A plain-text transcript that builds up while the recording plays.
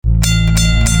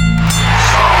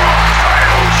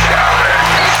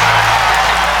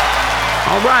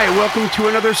All right, welcome to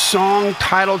another song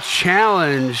title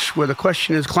challenge where the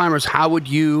question is, climbers, how would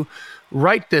you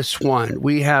write this one?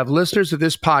 We have listeners of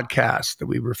this podcast that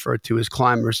we refer to as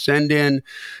climbers send in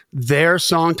their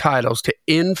song titles to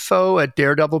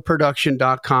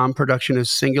info@daredevilproduction.com. Production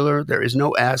is singular. There is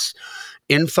no S.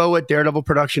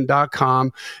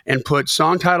 info@daredevilproduction.com and put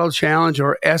song title challenge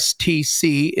or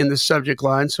STC in the subject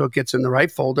line so it gets in the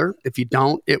right folder. If you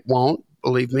don't, it won't.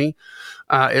 Believe me.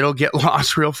 It'll get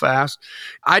lost real fast.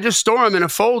 I just store them in a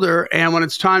folder, and when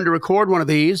it's time to record one of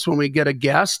these, when we get a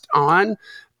guest on,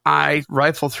 I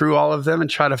rifle through all of them and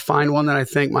try to find one that I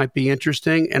think might be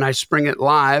interesting, and I spring it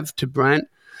live to Brent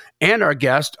and our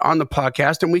guest on the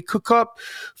podcast, and we cook up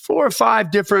 4 or 5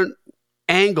 different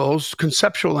angles,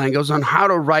 conceptual angles on how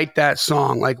to write that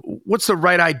song. Like, what's the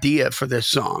right idea for this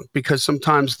song? Because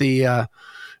sometimes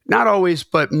not always,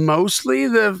 but mostly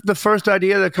the first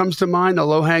idea that comes to mind, the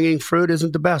low-hanging fruit,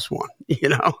 isn't the best one, you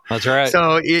know? That's right.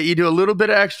 So you do a little bit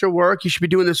of extra work. You should be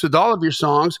doing this with all of your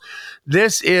songs.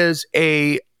 This is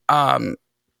a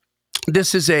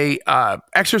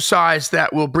exercise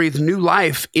that will breathe new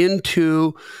life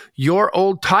into your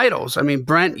old titles. I mean,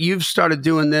 Brent, you've started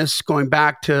doing this going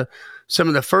back to some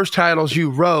of the first titles you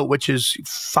wrote, which is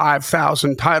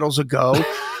 5,000 titles ago,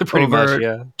 pretty much,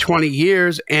 yeah, 20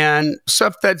 years, and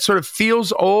stuff that sort of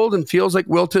feels old and feels like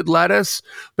wilted lettuce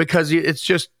because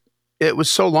it was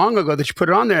so long ago that you put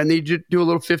it on there, and then you do a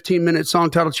little 15-minute song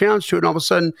title challenge to it, and all of a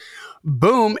sudden,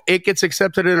 boom, it gets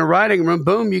accepted in a writing room.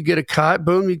 Boom, you get a cut.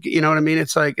 Boom, you know what I mean?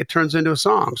 It's like it turns into a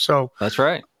song. So that's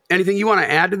right. Anything you want to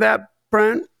add to that,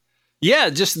 Brent?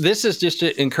 Yeah, this is just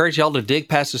to encourage y'all to dig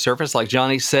past the surface, like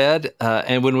Johnny said.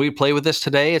 And when we play with this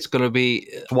today, it's going to be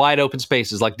wide open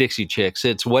spaces like Dixie Chicks.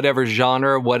 It's whatever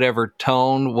genre, whatever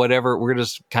tone, whatever. We're going to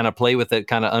just kind of play with it,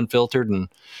 kind of unfiltered and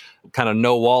kind of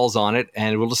no walls on it.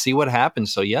 And we'll just see what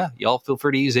happens. So, yeah, y'all feel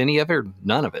free to use any of it or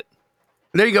none of it.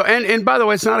 There you go. And by the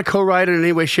way, it's not a co-write in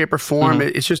any way, shape, or form.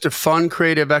 Mm-hmm. It's just a fun,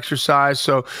 creative exercise.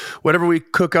 So whatever we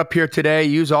cook up here today,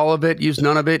 use all of it, use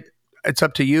none of it. It's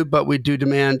up to you, but we do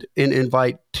demand an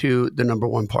invite to the number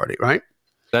one party, right?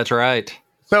 That's right.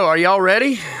 So are y'all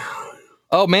ready?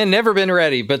 Oh, man, never been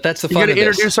ready, but that's the fun of this. You going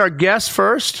to introduce our guest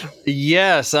first?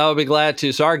 Yes, I'll be glad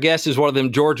to. So our guest is one of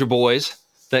them Georgia boys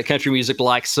that country music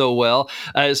likes so well.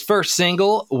 His first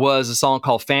single was a song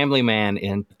called Family Man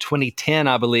in 2010,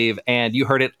 I believe, and you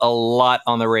heard it a lot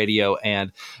on the radio.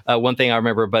 And one thing I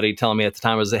remember a buddy telling me at the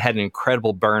time was it had an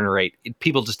incredible burn rate.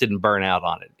 People just didn't burn out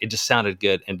on it. It just sounded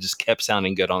good and just kept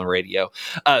sounding good on the radio.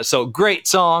 So great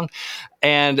song.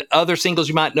 And other singles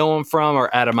you might know him from are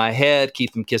Out of My Head,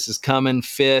 Keep Them Kisses Coming,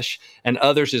 Fish, and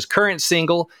others. His current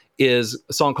single is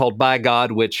a song called By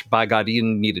God, which, by God, you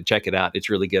need to check it out.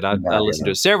 It's really good. I listened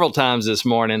to it several times this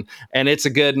morning, and it's a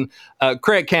good one.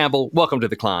 Craig Campbell, welcome to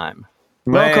The Climb.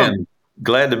 Man,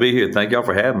 glad to be here. Thank y'all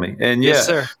for having me. And yes,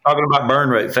 sir. Talking about burn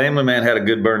rate, Family Man had a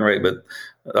good burn rate, but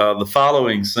the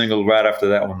following single right after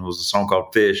that one was a song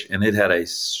called Fish, and it had a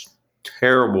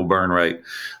terrible burn rate.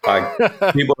 Like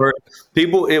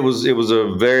it was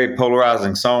a very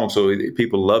polarizing song, so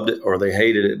people loved it or they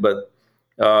hated it, but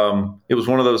it was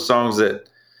one of those songs that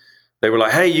they were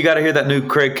like, hey, you got to hear that new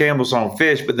Craig Campbell song,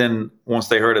 Fish. But then once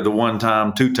they heard it the one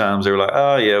time, 2 times, they were like,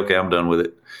 oh, yeah, okay, I'm done with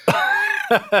it.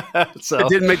 So it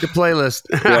didn't make the playlist.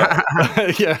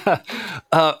 Yeah.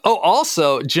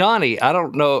 Also, Johnny, I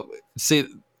don't know. See,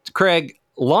 Craig,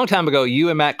 a long time ago, you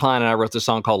and Matt Klein and I wrote this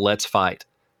song called Let's Fight.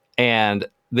 And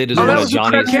that is one of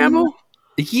Johnny's. Craig Campbell?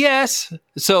 Yes.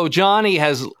 So Johnny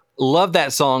has loved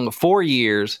that song for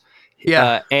years.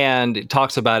 Yeah. And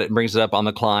talks about it and brings it up on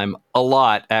The Climb a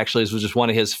lot, actually. This was just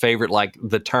one of his favorite, like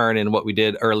the turn in what we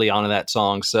did early on in that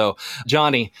song. So,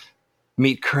 Johnny,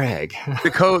 meet Craig.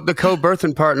 The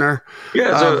co-birthing partner.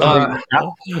 Yeah. So,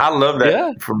 I love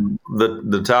that from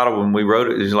the title when we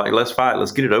wrote it. It's like, let's fight.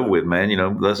 Let's get it over with, man. You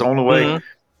know, that's the only way.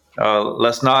 Mm-hmm.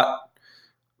 Let's not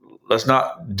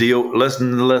deal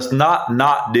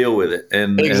with it.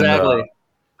 And exactly. And,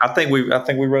 I think we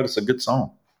wrote us a good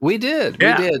song. We did.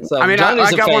 So I mean, Johnny's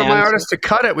I got a fan. one of my artists to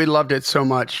cut it. We loved it so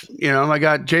much. You know, I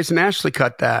got Jason Ashley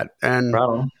cut that. And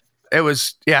it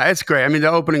was, it's great. I mean,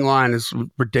 the opening line is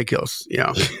ridiculous. You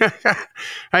know,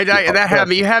 that had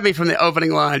me. You had me from the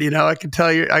opening line. You know, I can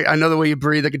tell you, I know the way you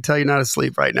breathe. I can tell you're not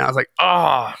asleep right now. I was like,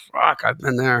 oh, fuck, I've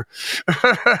been there.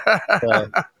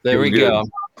 There we go.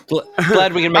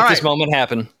 Glad we can make this moment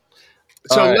happen.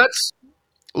 So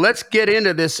let's get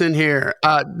into this in here.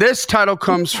 This title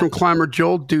comes from climber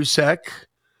Joel Dusek.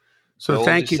 So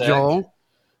thank you, Joel.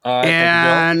 All right,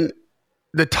 and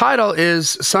the title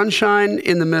is Sunshine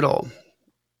in the Middle.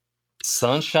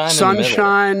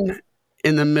 Sunshine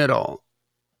in the Middle.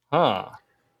 Huh.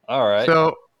 All right.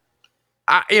 So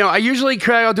I usually,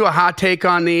 Craig, I'll do a hot take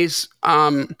on these.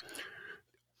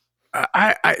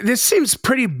 This seems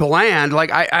pretty bland.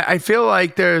 Like I feel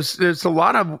like there's a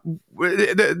lot of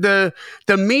the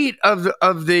meat of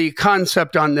the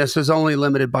concept on this is only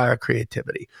limited by our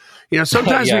creativity.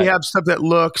 Sometimes we have stuff that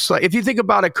looks like, if you think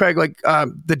about it, Craig, like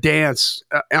the dance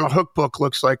and a hook book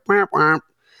looks like, wah, wah,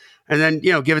 and then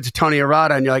give it to Tony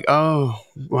Arata, and you're like, oh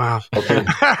wow. Okay.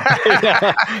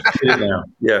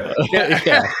 Yeah.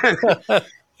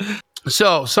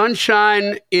 So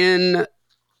Sunshine in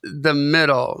the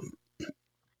Middle.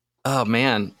 Oh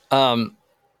man.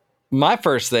 My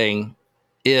first thing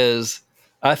is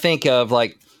I think of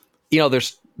like,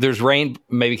 there's rain,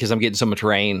 maybe because I'm getting so much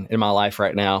rain in my life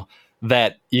right now,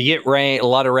 that you get a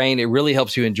lot of rain. It really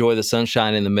helps you enjoy the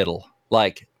sunshine in the middle.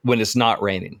 Like when it's not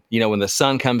raining, when the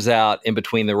sun comes out in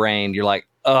between the rain, you're like,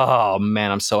 oh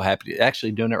man, I'm so happy.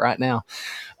 Actually doing it right now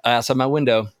outside my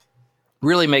window.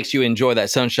 Really makes you enjoy that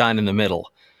sunshine in the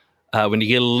middle. When you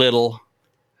get a little,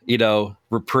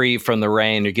 reprieve from the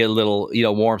rain, or get a little,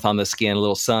 warmth on the skin, a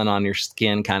little sun on your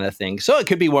skin kind of thing. So it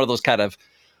could be one of those kind of,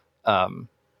 kind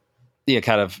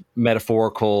of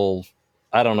metaphorical,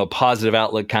 I don't know, positive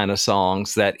outlook kind of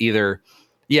songs that either,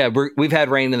 we've had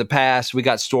rain in the past, we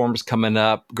got storms coming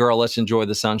up, girl, let's enjoy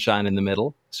the sunshine in the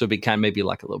middle. So it'd be kind of maybe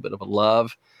like a little bit of a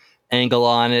love angle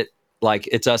on it. Like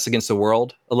it's us against the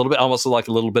world a little bit, almost like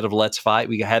a little bit of let's fight.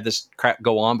 We had this crap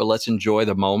go on, but let's enjoy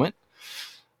the moment.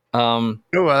 That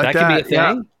could be a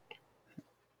thing,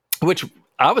 which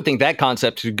I would think that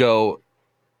concept should go,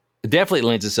 definitely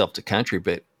lends itself to country,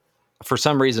 but for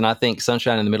some reason, I think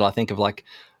Sunshine in the Middle, I think of like,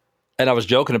 and I was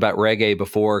joking about reggae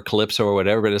before, calypso or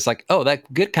whatever, but it's like, oh, that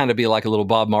could kind of be like a little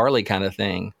Bob Marley kind of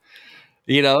thing.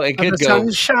 It could go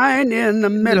sunshine in the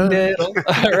middle.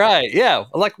 Right. Yeah.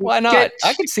 Like, why not?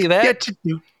 I can see that.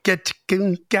 Get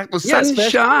the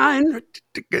sunshine.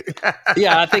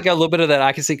 Yeah. I think a little bit of that.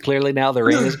 I can see clearly now the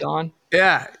rain is gone.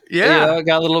 Yeah. Yeah.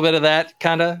 Got a little bit of that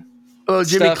kind of. Oh,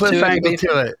 Jimmy Cliff angle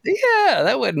to it. Yeah.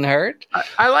 That wouldn't hurt.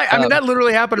 I mean, that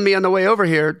literally happened to me on the way over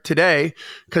here today,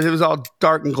 because it was all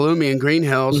dark and gloomy in Green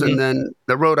Hills. Mm-hmm. And then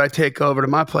the road I take over to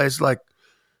my place, like,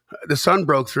 the sun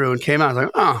broke through and came out. I was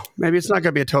like, oh, maybe it's not going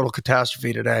to be a total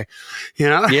catastrophe today.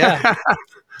 Yeah.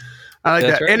 I like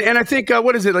that. Right. And I think,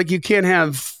 what is it? Like you can't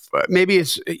have, maybe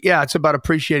it's about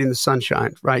appreciating the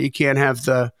sunshine, right? You can't have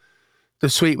the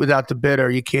sweet without the bitter.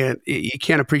 You can't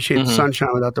appreciate the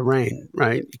sunshine without the rain,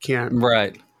 right? You can't.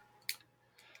 Right.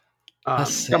 I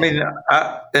mean,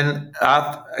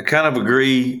 I kind of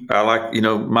agree. I like,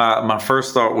 my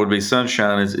first thought would be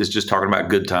sunshine is just talking about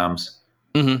good times.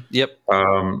 Mm-hmm. Yep.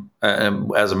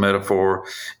 As a metaphor,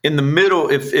 in the middle,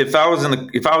 if I was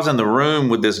in the room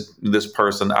with this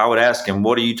person, I would ask him,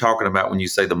 "What are you talking about when you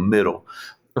say the middle?"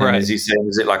 And right. Is he saying,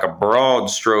 is it like a broad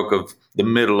stroke of the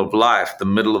middle of life, the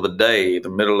middle of the day, the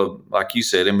middle of, like you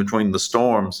said, in between the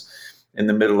storms, in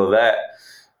the middle of that?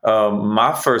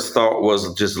 My first thought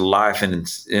was just life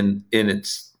in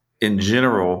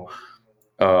general.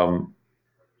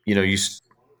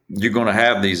 You're going to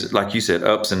have these, like you said,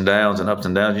 ups and downs and ups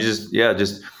and downs. You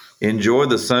just enjoy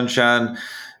the sunshine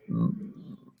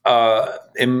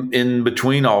in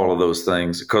between all of those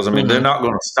things, because I mean they're not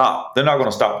going to stop. They're not going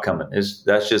to stop coming.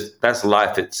 That's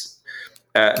life. It's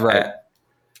right.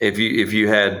 If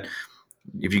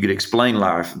you could explain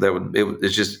life, it's going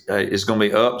to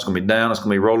be up, it's going to be down, it's going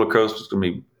to be roller coaster, it's going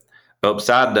to be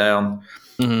upside down.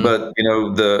 Mm-hmm. But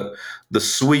the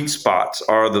sweet spots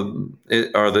are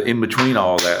the in between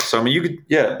all that. So I mean,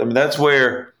 that's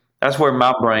where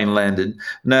my brain landed.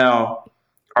 Now,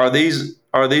 are these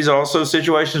also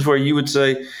situations where you would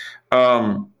say,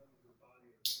 man,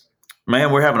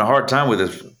 we're having a hard time with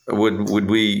this? Would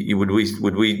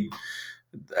we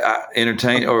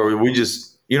entertain, or would we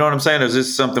just, you know what I'm saying? Is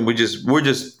this something we're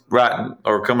just writing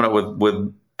or coming up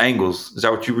with angles? Is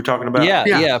that what you were talking about?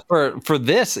 Yeah. For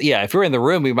this, if we're in the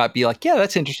room, we might be like, yeah,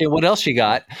 that's interesting. What else you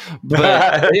got?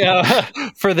 But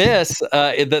for this,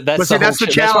 that's the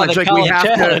challenge. Like we have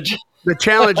to. The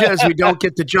challenge is we don't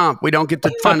get to jump. We don't get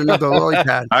to find another lily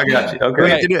pad. I got you. Okay. We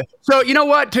have to do it. So you know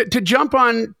what? To jump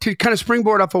on, to kind of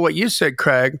springboard off of what you said,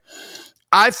 Craig,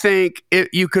 I think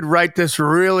you could write this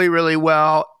really, really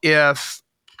well if,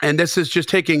 and this is just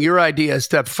taking your idea a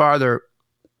step farther,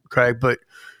 Craig, but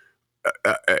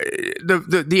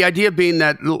the idea being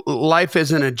that life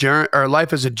isn't a journey, or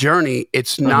life is a journey.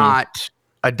 It's not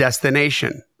a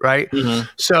destination, right? Mm-hmm.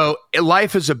 So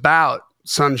life is about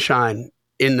sunshine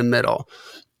in the middle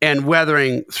and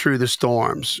weathering through the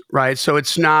storms, right? So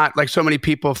it's not like so many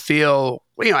people feel,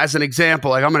 as an example,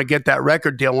 like I'm going to get that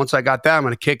record deal. Once I got that, I'm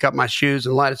going to kick up my shoes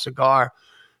and light a cigar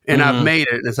and I've made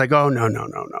it. And it's like, oh no, no,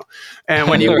 no, no. And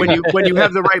when you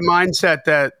have the right mindset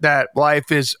that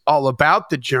life is all about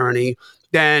the journey,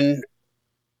 then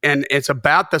and it's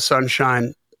about the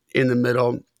sunshine in the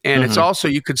middle, and it's also,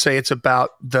 you could say, it's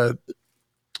about the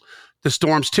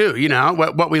storms too. You know,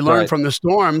 what we learn from the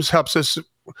storms helps us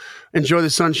enjoy the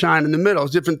sunshine in the middle.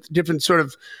 It's different sort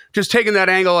of just taking that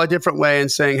angle a different way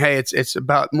and saying, hey, it's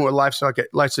about more life's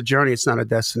a journey. It's not a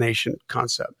destination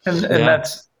concept. And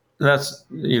that's,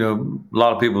 you know, a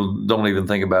lot of people don't even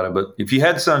think about it, but if you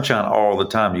had sunshine all the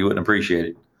time, you wouldn't appreciate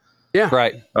it. Yeah.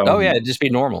 Right. It'd just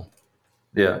be normal.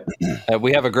 Yeah.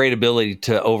 We have a great ability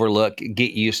to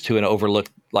get used to and overlook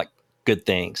like good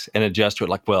things and adjust to it.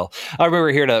 Like, well, I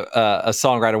remember hearing a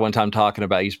songwriter one time talking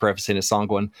about, he's prefacing his song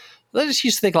going, let's just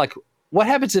used to think like, what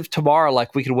happens if tomorrow,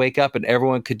 like we could wake up and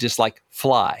everyone could just like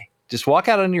fly, just walk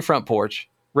out on your front porch,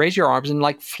 raise your arms and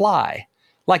like fly.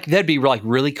 Like that'd be like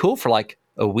really cool for like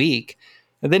a week.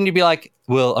 And then you'd be like,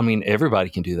 well, I mean, everybody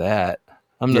can do that.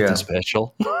 I'm nothing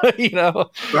special, you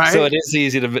know? Right. So it is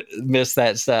easy to miss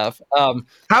that stuff. How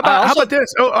about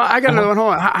this? Oh, I got another one.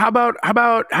 Hold on. How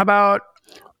about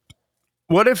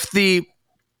what if the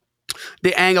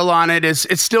angle on it is,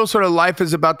 it's still sort of life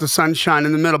is about the sunshine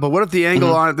in the middle, but what if the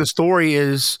angle on it, the story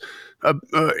is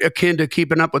akin to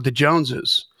Keeping Up with the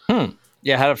Joneses?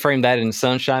 Yeah, how to frame that in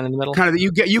sunshine in the middle?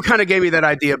 You kind of gave me that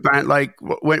idea, Brent, like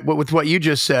with what you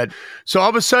just said. So all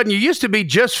of a sudden, you used to be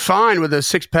just fine with a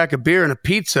 6-pack of beer and a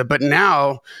pizza, but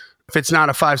now, if it's not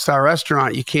a 5-star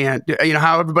restaurant, you can't. You know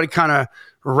how everybody kind of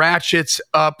ratchets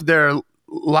up their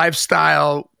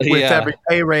lifestyle with every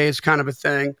pay raise, kind of a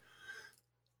thing.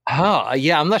 Oh,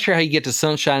 yeah. I'm not sure how you get to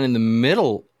sunshine in the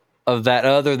middle of that,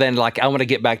 other than like I want to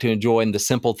get back to enjoying the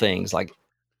simple things, like.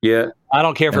 Yeah, I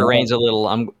don't care if it rains a little.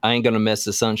 I ain't gonna miss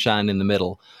the sunshine in the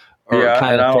middle, or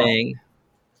kind of thing.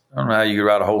 I don't know how you could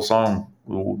write a whole song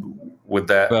with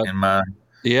that in mind.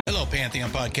 Yeah. Hello,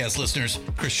 Pantheon podcast listeners.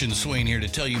 Christian Swain here to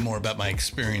tell you more about my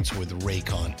experience with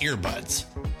Raycon earbuds.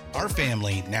 Our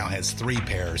family now has 3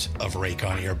 pairs of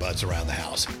Raycon earbuds around the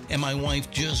house, and my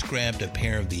wife just grabbed a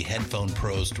pair of the Headphone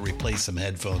Pros to replace some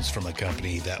headphones from a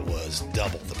company that was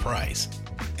double the price.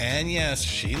 And yes,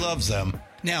 she loves them.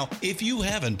 Now, if you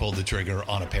haven't pulled the trigger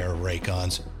on a pair of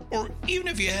Raycons, or even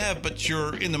if you have, but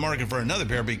you're in the market for another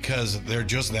pair because they're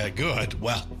just that good,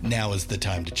 well, now is the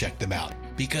time to check them out,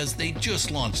 because they just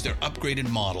launched their upgraded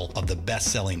model of the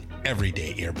best-selling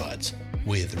everyday earbuds.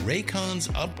 With Raycon's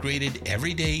upgraded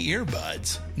everyday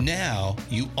earbuds, now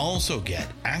you also get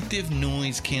active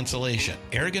noise cancellation,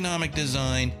 ergonomic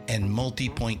design, and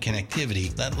multi-point connectivity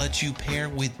that lets you pair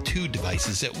with 2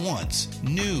 devices at once.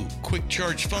 New quick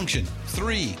charge function,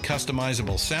 3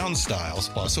 customizable sound styles,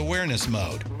 plus awareness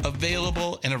mode.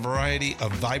 Available in a variety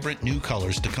of vibrant new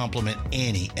colors to complement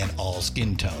any and all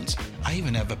skin tones. I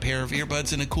even have a pair of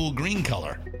earbuds in a cool green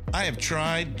color. I have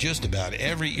tried just about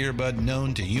every earbud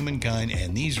known to humankind,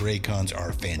 and these Raycons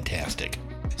are fantastic.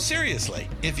 Seriously,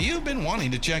 if you've been wanting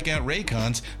to check out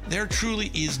Raycons, there truly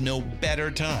is no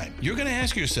better time. You're going to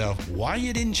ask yourself why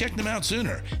you didn't check them out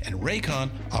sooner, and Raycon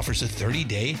offers a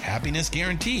 30-day happiness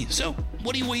guarantee. So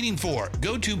what are you waiting for?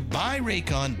 Go to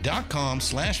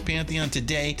buyraycon.com/Pantheon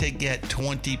today to get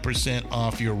 20%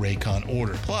 off your Raycon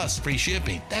order, plus free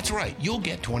shipping. That's right, you'll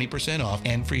get 20% off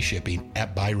and free shipping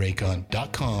at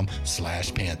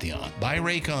buyraycon.com/Pantheon.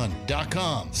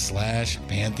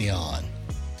 buyraycon.com/Pantheon.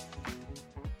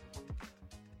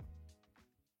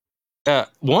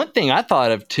 One thing I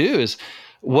thought of too is,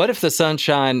 what if the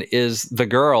sunshine is the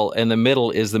girl and the middle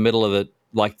is the middle of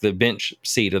the bench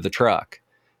seat of the truck?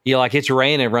 You know, like it's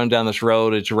raining, run down this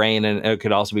road, it's raining. It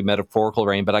could also be metaphorical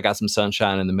rain, but I got some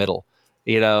sunshine in the middle,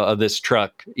 you know, of this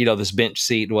truck, you know, this bench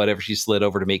seat, whatever she slid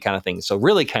over to me kind of thing. So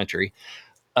really country.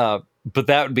 But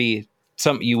that would be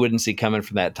something you wouldn't see coming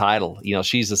from that title. You know,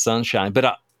 she's the sunshine.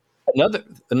 But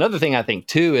another thing I think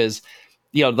too is,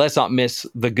 you know, let's not miss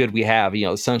the good we have, you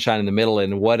know, sunshine in the middle.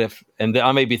 And what if, and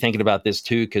I may be thinking about this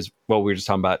too, because, well, we were just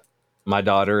talking about my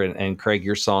daughter and Craig,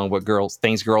 your song,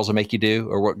 things girls will make you do,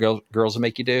 or what girls will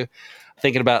make you do.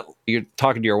 Thinking about, you're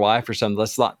talking to your wife or something,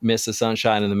 let's not miss the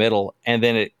sunshine in the middle. And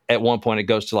then at one point it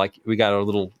goes to like, we got a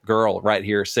little girl right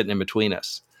here sitting in between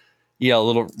us, you know, a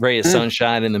little ray of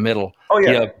sunshine in the middle,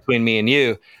 you know, between me and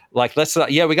you. Like, let's not,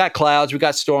 we got clouds, we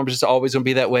got storms. It's always going to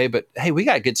be that way, but hey, we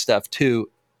got good stuff too.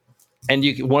 And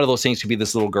one of those things could be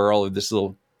this little girl or this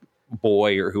little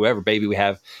boy or whoever baby we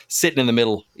have sitting in the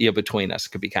middle, you know, between us.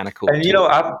 Could be kind of cool. And, you know,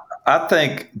 I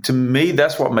think to me,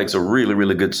 that's what makes a really,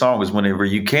 really good song, is whenever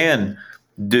you can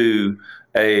do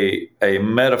a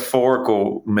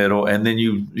metaphorical middle, and then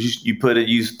you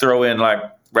throw in like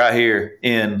right here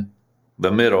in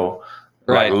the middle,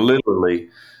 right, like literally,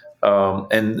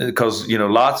 And because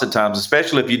lots of times,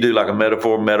 especially if you do like a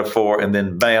metaphor, and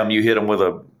then bam, you hit them with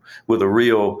a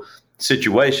real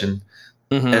situation,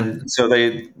 and so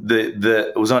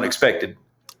it was unexpected.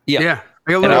 Yeah,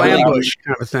 like a little ambush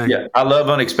kind of thing. Yeah, I love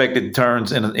unexpected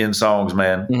turns in songs,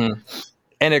 man.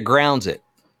 And it grounds it.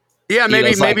 Yeah,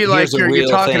 maybe like you're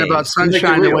talking thing. about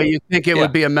sunshine the way you think it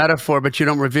would be a metaphor, but you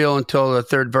don't reveal until the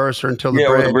third verse or until the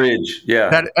bridge. The bridge.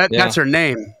 Yeah, that's her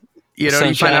name. You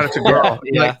find out it's a girl.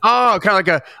 You're like, oh, kind of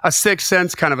like a Sixth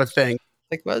Sense kind of a thing.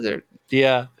 Like mother,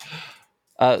 yeah.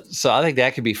 So I think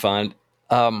that could be fun.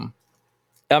 I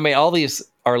mean, all these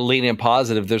are leaning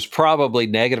positive. There's probably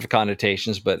negative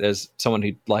connotations, but as someone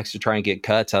who likes to try and get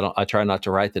cuts, I try not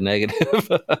to write the negative.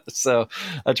 So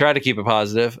I try to keep it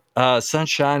positive.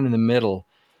 Sunshine in the middle.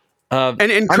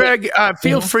 And Craig,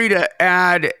 feel free to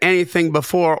add anything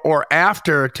before or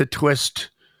after to twist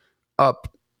up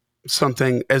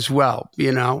something as well.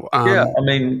 Yeah, I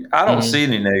mean, I don't see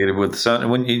any negative with the sun.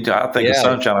 When I think of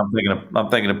sunshine, I'm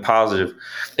thinking of positive.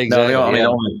 Exactly.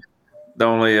 No,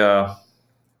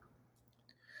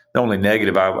 the only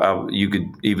negative you could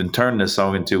even turn this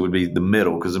song into would be the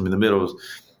middle, because the middle is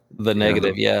the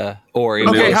negative, Or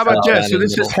okay, how about this? So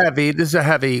this is heavy. This is a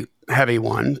heavy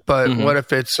one. But what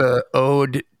if it's an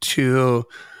ode to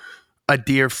a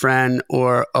dear friend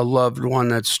or a loved one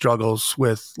that struggles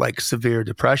with like severe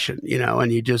depression,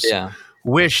 and you just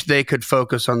wish they could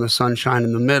focus on the sunshine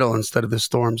in the middle instead of the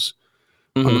storms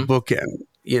on the bookend.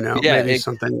 Maybe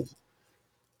something.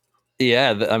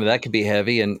 Yeah, I mean that could be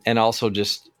heavy, and also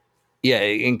just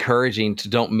encouraging to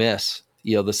don't miss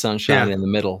the sunshine in the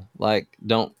middle. Like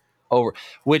don't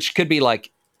which could be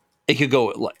like it could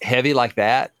go heavy like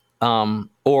that,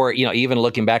 or even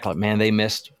looking back like, man, they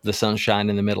missed the sunshine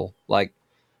in the middle. Like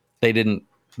they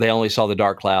only saw the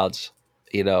dark clouds,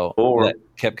 or that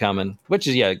kept coming, which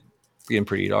is getting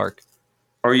pretty dark.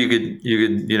 Or you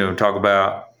could talk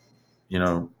about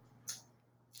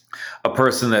a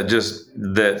person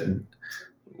that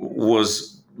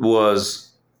was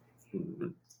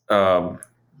I'm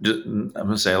going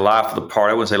to say life of the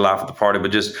party. I wouldn't say life of the party,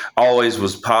 but just always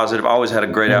was positive, always had a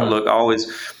great outlook, always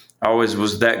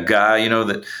was that guy,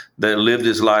 that lived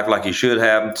his life like he should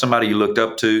have, somebody you looked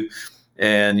up to.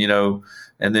 And,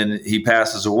 and then he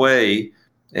passes away,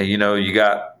 and, you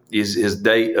got his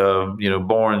date of,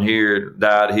 born here,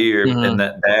 died here, and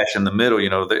that dash in the middle,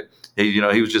 that he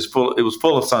was just full. It was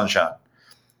full of sunshine.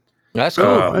 That's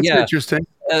cool. That's interesting.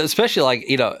 Especially like,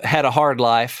 had a hard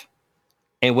life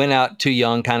and went out too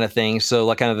young kind of thing. So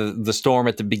like kind of the storm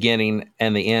at the beginning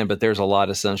and the end, but there's a lot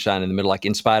of sunshine in the middle. Like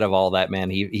in spite of all that, man,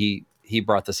 he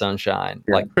brought the sunshine.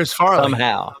 Yeah. Like Chris Farley.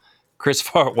 Somehow. Chris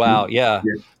Farley. Wow. Yeah.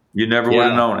 You never would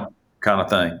have known it kind of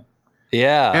thing.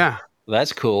 Yeah. Yeah.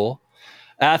 That's cool.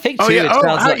 I think too, how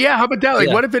about that? Like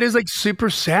what if it is like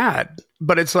super sad,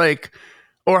 but it's like,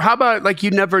 or how about like you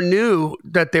never knew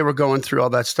that they were going through all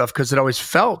that stuff because it always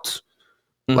felt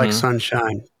like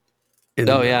sunshine.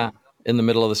 In the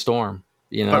middle of the storm.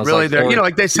 But really, like,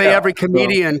 like they say, every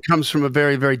comedian comes from a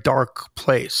very, very dark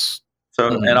place. So,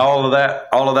 and all of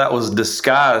that was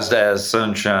disguised as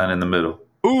sunshine in the middle.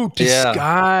 Ooh,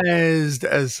 disguised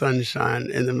as sunshine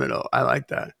in the middle. I like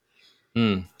that.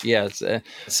 Yeah, it's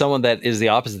someone that is the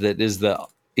opposite. That is the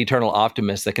eternal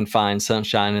optimist that can find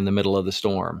sunshine in the middle of the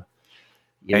storm.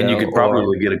 You could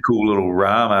probably get a cool little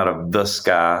rhyme out of the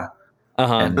sky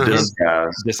and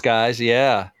disguise. Disguise,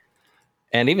 yeah.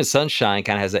 And even sunshine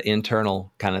kind of has an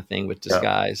internal kind of thing with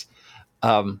disguise.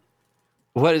 I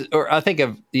think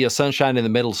of sunshine in the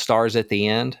middle, stars at the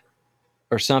end,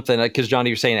 or something. Because Johnny,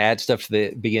 you're saying add stuff to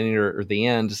the beginning or the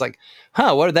end. It's like,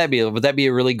 what would that be? Would that be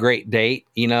a really great date?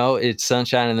 It's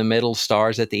sunshine in the middle,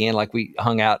 stars at the end, like we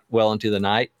hung out well into the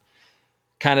night,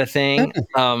 kind of thing.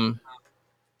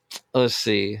 Let's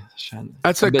see.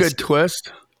 That's a good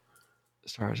twist.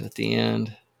 Stars at the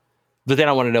end, but then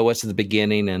I want to know what's at the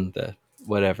beginning and the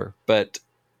whatever, but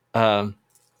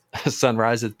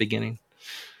sunrise at the beginning.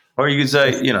 Or you could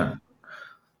say,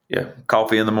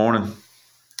 coffee in the morning.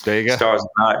 There you go. Stars at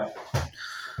night.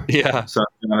 Yeah.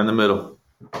 Sunshine in the middle.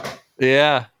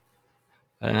 Yeah.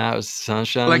 And that was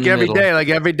sunshine like in the every middle. day. Like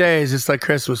every day is just like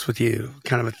Christmas with you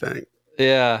kind of a thing.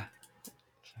 Yeah.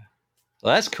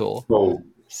 Well, that's cool. Cold.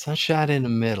 Sunshine in the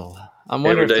middle. I'm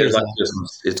wondering every day if is like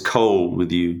Christmas. It's cold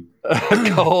with you.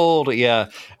 Cold, yeah.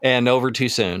 And over too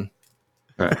soon.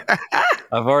 Right.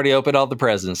 I've already opened all the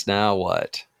presents. Now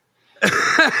what?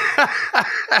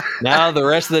 Now the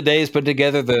rest of the day is put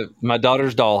together my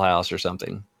daughter's dollhouse or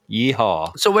something.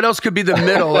 Yeehaw. So what else could be the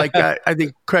middle? Like I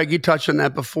think, Craig, you touched on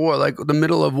that before. Like the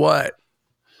middle of what?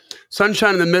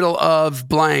 Sunshine in the middle of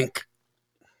blank.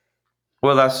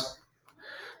 Well,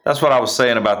 that's what I was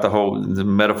saying about the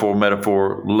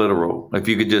metaphor, literal. If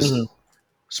you could just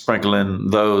sprinkle in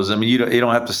those. I mean, you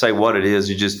don't have to say what it is.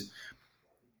 You just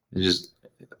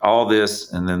all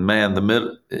this, and then man, the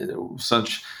middle.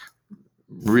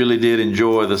 Really did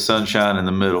enjoy the sunshine in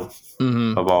the middle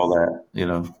of all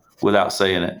that, without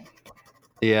saying it.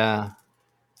 Yeah.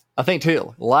 I think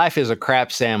too, life is a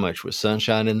crap sandwich with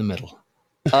sunshine in the middle.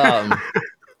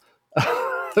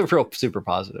 Real super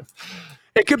positive.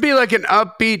 It could be like an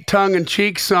upbeat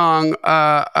tongue-in-cheek song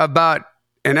about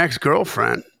an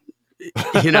ex-girlfriend.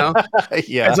 Yeah.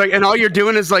 It's like, and all you're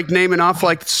doing is like naming off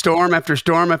like storm after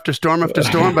storm after storm after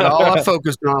storm, but all I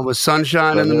focused on was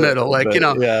sunshine in the middle. Like,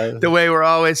 the way we're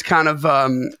always kind of,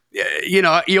 you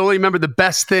only remember the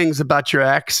best things about your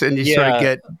ex, and you sort of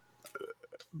get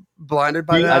blinded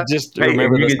by that. I just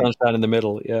remember the sunshine in the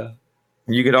middle. Yeah.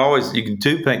 You can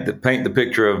too paint the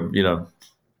picture of,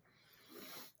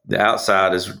 the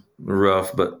outside is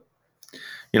rough, but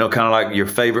kind of like your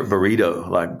favorite burrito,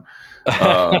 like,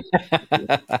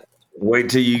 wait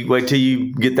till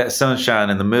you get that sunshine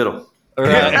in the middle.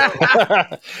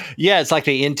 Right. Yeah, it's like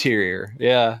the interior.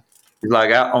 Yeah,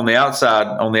 like on the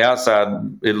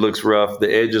outside it looks rough.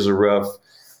 The edges are rough.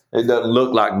 It doesn't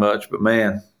look like much, but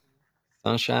man,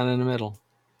 sunshine in the middle.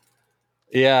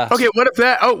 Yeah. Okay. What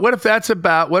if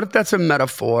that's a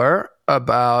metaphor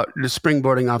about the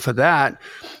springboarding off of that?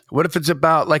 What if it's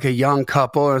about like a young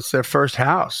couple and it's their first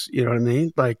house? You know what I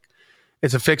mean? Like,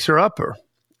 it's a fixer-upper.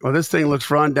 Well, this thing looks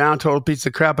run down, total piece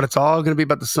of crap, but it's all going to be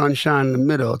about the sunshine in the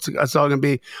middle. It's all going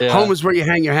to be home is where you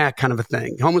hang your hat kind of a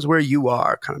thing. Home is where you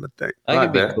are kind of a thing.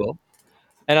 That could be cool.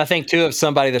 And I think, too, of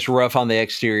somebody that's rough on the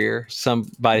exterior,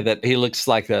 somebody that he looks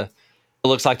like the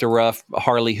rough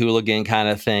Harley hooligan kind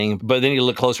of thing. But then you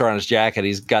look closer on his jacket,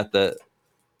 he's got the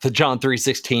John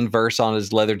 3:16 verse on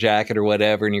his leather jacket or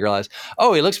whatever, and you realize,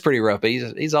 oh, he looks pretty rough, but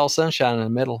he's all sunshine in the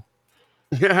middle.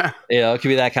 Yeah. It could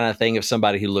be that kind of thing of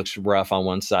somebody who looks rough on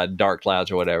one side, dark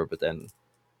clouds or whatever, but then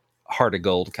heart of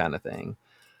gold kind of thing.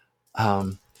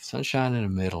 Sunshine in the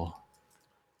middle.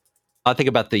 I think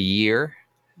about the year.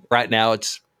 Right now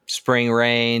it's spring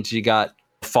rains, you got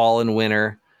fall and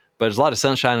winter, but there's a lot of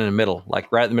sunshine in the middle,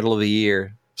 like right in the middle of the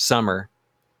year, summer.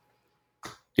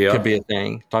 Yeah. Could be a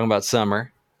thing. Talking about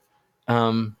summer.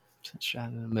 Sunshine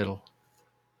in the middle.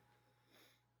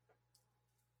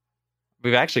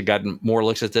 We've actually gotten more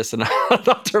looks at this than I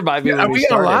thought there might be. We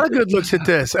got a lot of good looks at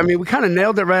this. I mean, we kind of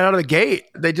nailed it right out of the gate.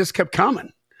 They just kept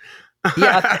coming.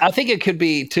 Yeah, I think it could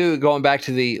be too. Going back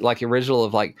to the original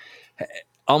of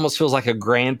almost feels like a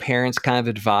grandparents kind of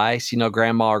advice.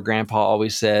 Grandma or grandpa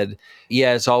always said,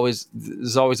 "Yeah, there's always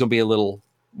going to be a little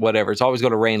whatever. It's always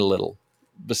going to rain a little,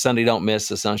 but Sunday don't miss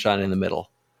the sunshine in the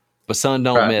middle. But sun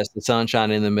don't miss the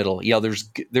sunshine in the middle.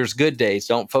 There's good days.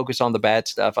 Don't focus on the bad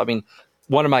stuff. I mean."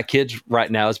 One of my kids right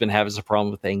now has been having a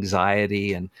problem with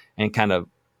anxiety and kind of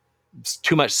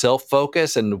too much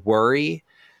self-focus and worry.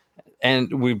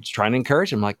 And we're trying to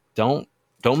encourage him, like, don't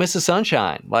miss the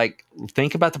sunshine. Like,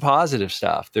 think about the positive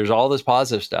stuff. There's all this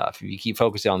positive stuff. If you keep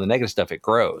focusing on the negative stuff, it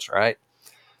grows, right?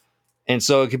 And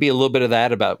so it could be a little bit of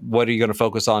that about what are you going to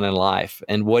focus on in life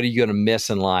and what are you going to miss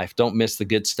in life? Don't miss the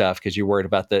good stuff because you're worried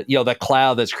about that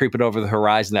cloud that's creeping over the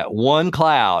horizon, that one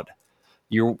cloud.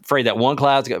 You're afraid that one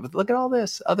cloud's going to look at all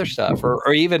this other stuff,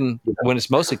 or even when it's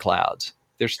mostly clouds,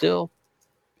 there's still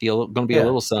going to be a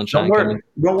little sunshine coming.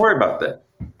 Don't worry about that.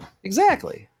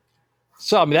 Exactly.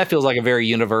 So, I mean, that feels like a very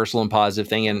universal and positive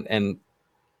thing. And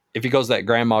if it goes that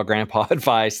grandma, grandpa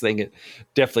advice thing, it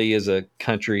definitely is a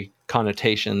country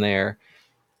connotation there.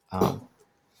 I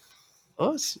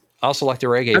also like the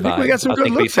reggae vibe. I think we got some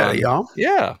good looks at it, y'all.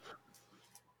 Yeah.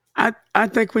 I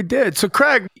think we did. So,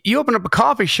 Craig, you opened up a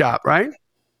coffee shop, right?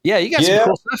 Yeah, you got some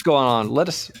cool stuff going on. Let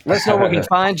us know where we can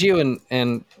find you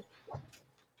and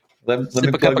let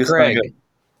me plug this thing up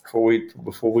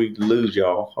before we lose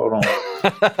y'all. Hold on.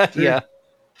 Yeah.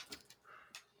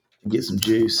 Get some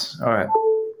juice. All right.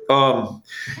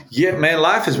 Yeah, man,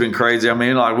 life has been crazy. I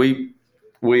mean, like we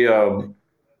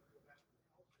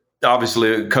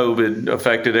obviously COVID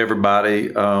affected everybody.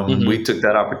 We took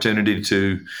that opportunity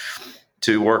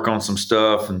to work on some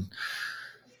stuff, and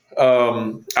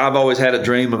I've always had a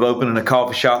dream of opening a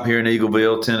coffee shop here in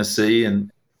Eagleville, Tennessee, and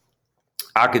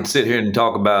I could sit here and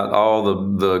talk about all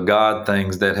the God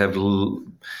things that have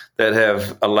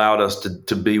allowed us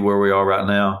to be where we are right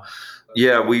now.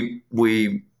 Yeah, we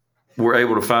were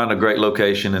able to find a great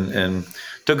location, and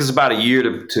took us about a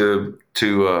year to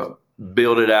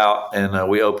build it out, and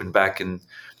we opened back in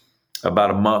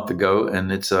about a month ago,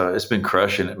 and it's been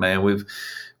crushing it, man.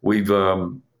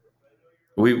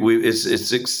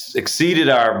 It's exceeded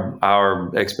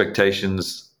our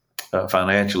expectations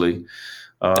financially.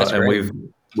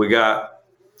 And we got,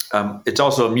 it's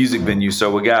also a music venue.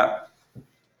 So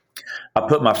I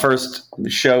put my first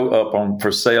show up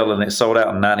for sale and it sold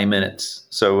out in 90 minutes.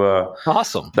 So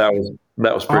awesome. That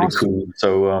was pretty cool.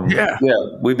 So yeah,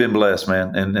 we've been blessed,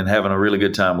 man, and having a really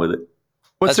good time with it.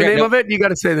 What's the name of it? You got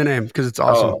to say the name because it's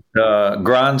awesome.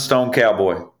 Grindstone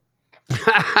Cowboy.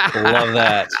 Love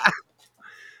that.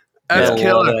 That's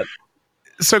killer.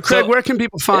 So Craig, where can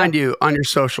people find you on your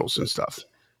socials and stuff?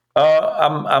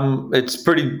 It's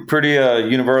pretty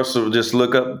universal. Just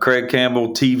look up Craig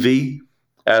Campbell TV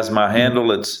as my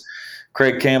handle. It's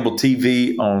Craig Campbell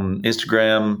TV on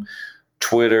Instagram,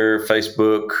 Twitter,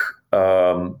 Facebook.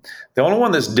 The only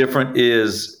one that's different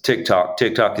is TikTok.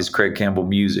 TikTok is Craig Campbell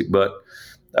Music, but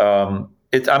I'm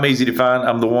easy to find.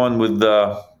 I'm the one with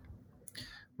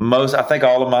most. I think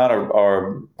all of mine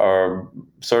are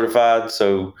certified.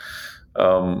 So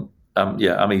I'm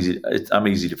easy. I'm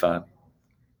easy to find.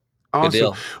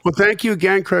 Awesome. Well, thank you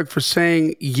again, Craig, for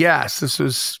saying yes. This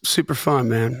was super fun,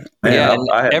 man. Yeah.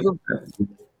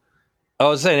 I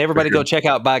was saying, everybody go check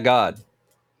out By God.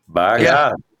 By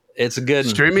God. It's a good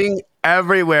streaming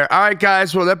everywhere. All right,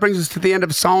 guys. Well, that brings us to the end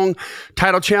of Song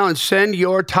Title Challenge. Send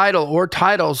your title or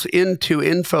titles into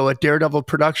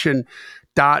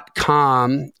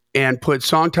info@daredevilproduction.com and put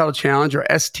Song Title Challenge or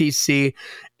STC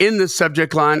in the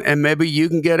subject line, and maybe you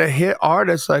can get a hit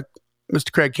artist like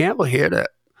Mr. Craig Campbell here to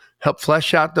help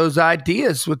flesh out those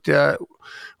ideas with your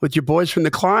boys from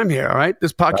The Climb here, all right?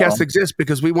 This podcast exists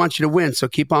because we want you to win, so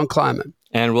keep on climbing.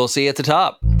 And we'll see you at the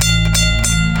top.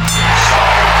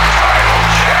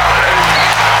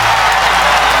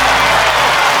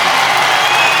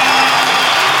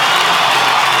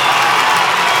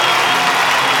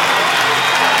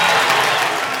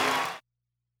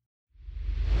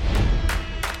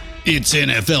 It's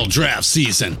NFL draft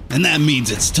season, and that means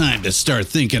it's time to start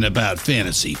thinking about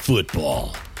fantasy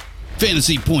football.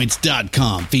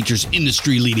 FantasyPoints.com features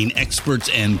industry-leading experts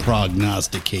and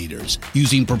prognosticators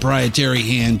using proprietary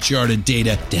hand-charted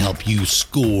data to help you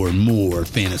score more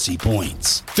fantasy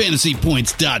points.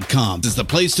 FantasyPoints.com is the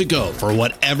place to go for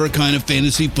whatever kind of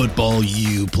fantasy football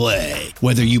you play.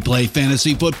 Whether you play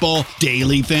fantasy football,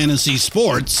 daily fantasy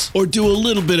sports, or do a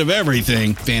little bit of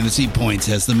everything, Fantasy Points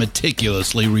has the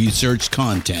meticulously researched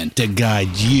content to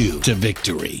guide you to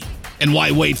victory. And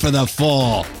why wait for the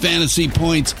fall? Fantasy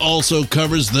Points also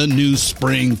covers the new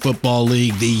spring football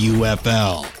league, the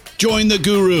UFL. Join the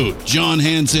guru, John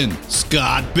Hansen,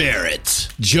 Scott Barrett,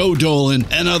 Joe Dolan,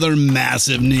 and other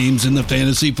massive names in the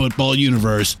fantasy football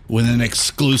universe with an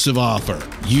exclusive offer.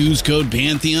 Use code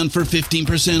Pantheon for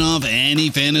 15% off any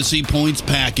Fantasy Points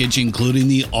package, including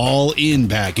the all-in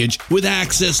package, with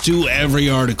access to every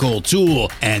article, tool,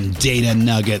 and data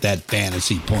nugget that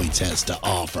Fantasy Points has to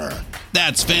offer.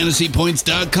 That's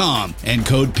FantasyPoints.com and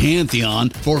code Pantheon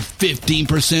for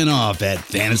 15% off at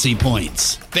Fantasy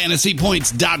Points.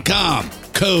 FantasyPoints.com,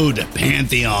 code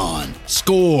Pantheon.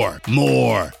 Score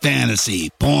more fantasy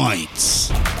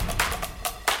points.